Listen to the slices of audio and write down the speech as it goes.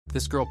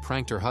This girl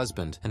pranked her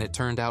husband, and it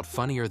turned out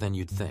funnier than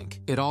you'd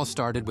think. It all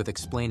started with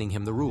explaining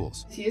him the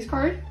rules. See this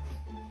card?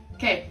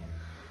 Okay.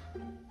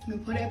 I'm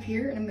gonna put it up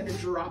here and I'm gonna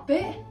drop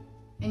it,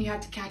 and you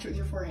have to catch it with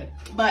your forehead.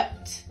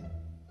 But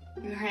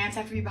your hands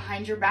have to be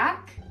behind your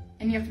back,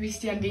 and you have to be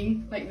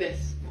standing like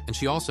this. And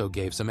she also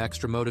gave some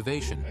extra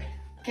motivation.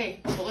 Okay,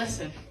 but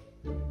listen.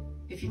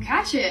 If you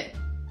catch it,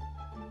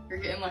 you're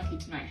getting lucky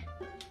tonight.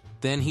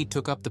 Then he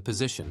took up the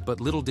position, but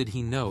little did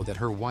he know that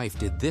her wife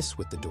did this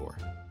with the door.